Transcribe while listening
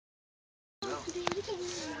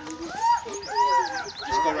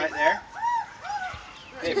angle right there.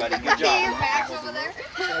 Hey, buddy, good job. Your back's over there.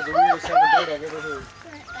 That's the weirdest sounding bird I've ever heard.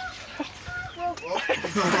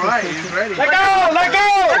 Alright, he's ready. Let go! Let go!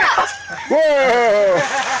 Whoa!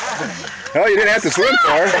 Well, you didn't have to swim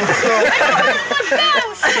far.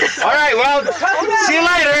 All right, well, see you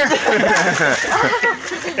later.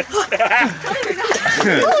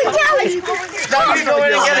 Stop me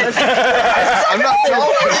going and get it. I'm not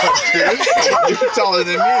taller than you. You're taller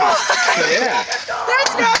than me. Yeah.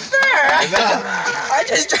 That's not fair. I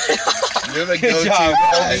just tried. You're the go-to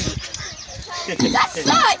guy. That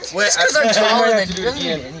sucks. Wait, because I'm taller than do it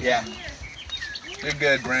again. Yeah. You're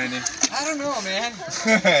good, Brandon. I don't know, man.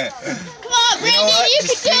 Come on, Brandon, You know what? you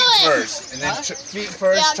Just can do feet it. first, and then feet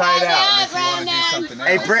first. Yeah, Try it out. round And if you want to do down. something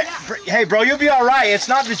Hey, else. hey, bro, you'll be all right. It's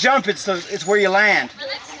not the jump; it's where you land.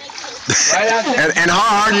 Right out there. And how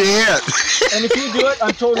hard you hit. And if you do it,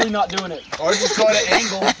 I'm totally not doing it. Or just go at an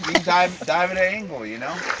angle. You can dive at an angle, you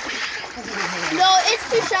know? No, it's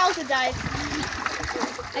too shallow to dive.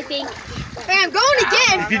 I think. Hey, I'm going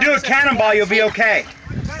again. If you do a cannonball, you'll be okay.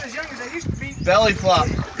 Not as young as I used to be. Belly flop.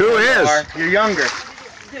 Who is? You're younger.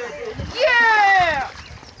 Yeah.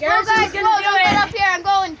 Garrison's gonna do Get it. up here. I'm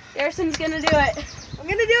going. Garrison's gonna do it. I'm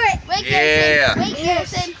gonna do it. Wait, Yeah. Garrison. Wait,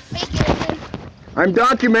 Garrison. Wait, Garrison. I'm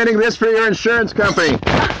documenting this for your insurance company.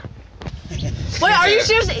 Wait, are you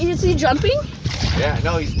serious? Is he jumping? Yeah,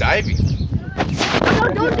 no, he's diving. No,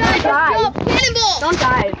 don't dive. Jump. Cannonball. Don't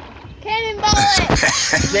dive. Cannonball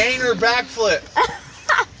it. Gainer backflip.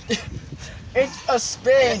 It's a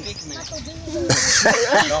spin.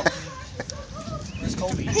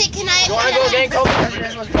 Hey, can I? You wanna go again, Kobe?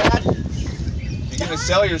 You're going to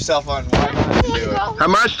sell yourself on why not do it. How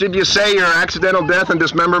much did you say your accidental death and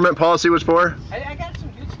dismemberment policy was for? I got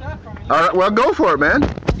some good stuff from you. All right, well, go for it, man.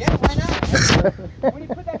 Yeah, why not? When you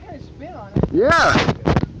put that kind of spin on it. Yeah,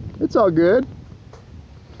 it's all good.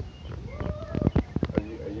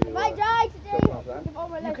 If I die today, give all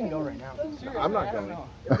my You life can to go you. right now. I'm not going.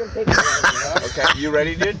 It's gonna take a while. Okay, you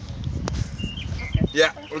ready, dude?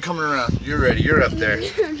 Yeah, we're coming around. You're ready. You're up there.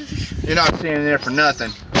 You're not standing there for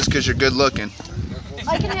nothing, just because you're good looking.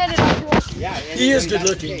 I can hand it off to him. Yeah, he is good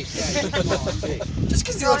looking. Just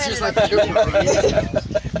because he looks just like you.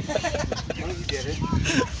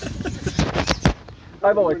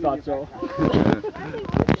 I've always thought so.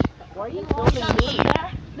 Why are you filming me?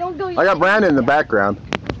 Don't go. I got Brandon in the background.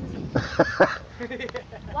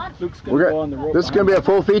 Luke's gonna go on the rope. This is going to be a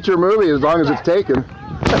full feature movie as long as it's taken.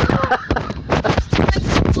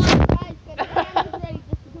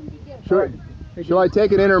 Shall I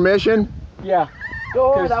take an intermission? Yeah.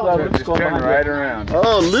 Oh, that was Luke's Just going turn behind right you. around.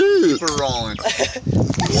 Oh, Luke! Keep her rolling.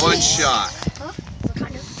 One shot.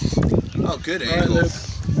 Oh, good All right, angle. Luke.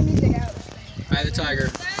 Eye the tiger.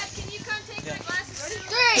 Can you come take my glasses?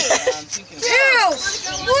 3, 2,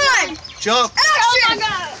 1. Jump. Action!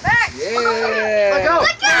 Back. Yeah. Let go.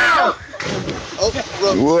 Let go. Oh,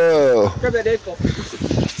 rope. Whoa! Grab that baseball.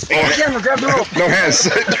 Camera, grab the rope. No hands.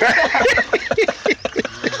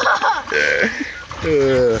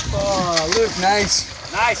 Oh, Luke, nice.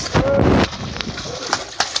 Nice. Okay.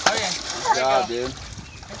 Good job, dude.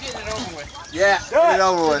 I'm getting it over with. Yeah, get it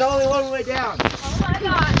over with. There's only one way down. Oh my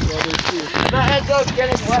God. My head goes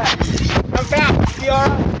getting wet. I'm back. Be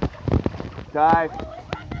alright. Dive.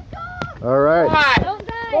 All right. 5, Don't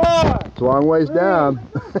die. 4, It's a long ways down.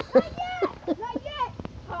 Not yet.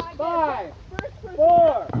 Oh, I 5, First person.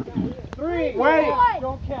 4, 3. Wait.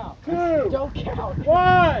 Don't count. 2. Don't count.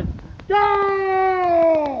 1.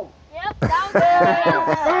 Go! Yep, down Go!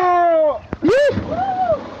 there.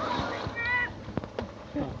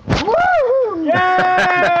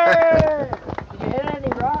 Yay! Did you hit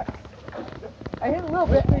any rocks? I hit a little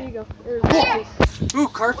bit. There you go. Here. Ooh,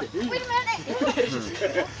 carpet. Wait a minute.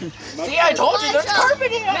 See, I told you there's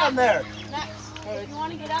carpeting on there. Next. If you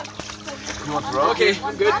want to get up. You want to throw? Okay,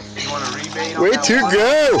 I'm good. You want to rebate on Way that to one?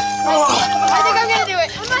 go! I think I'm going to do it.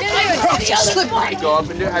 I'm not going to do it. Go up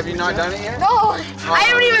and do it. Have you not done it yet? No. I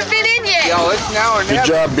haven't even been in yet. Yo, it's now or Good never.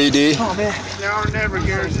 job, BD. It's now or never,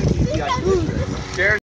 Garrison. Garrison.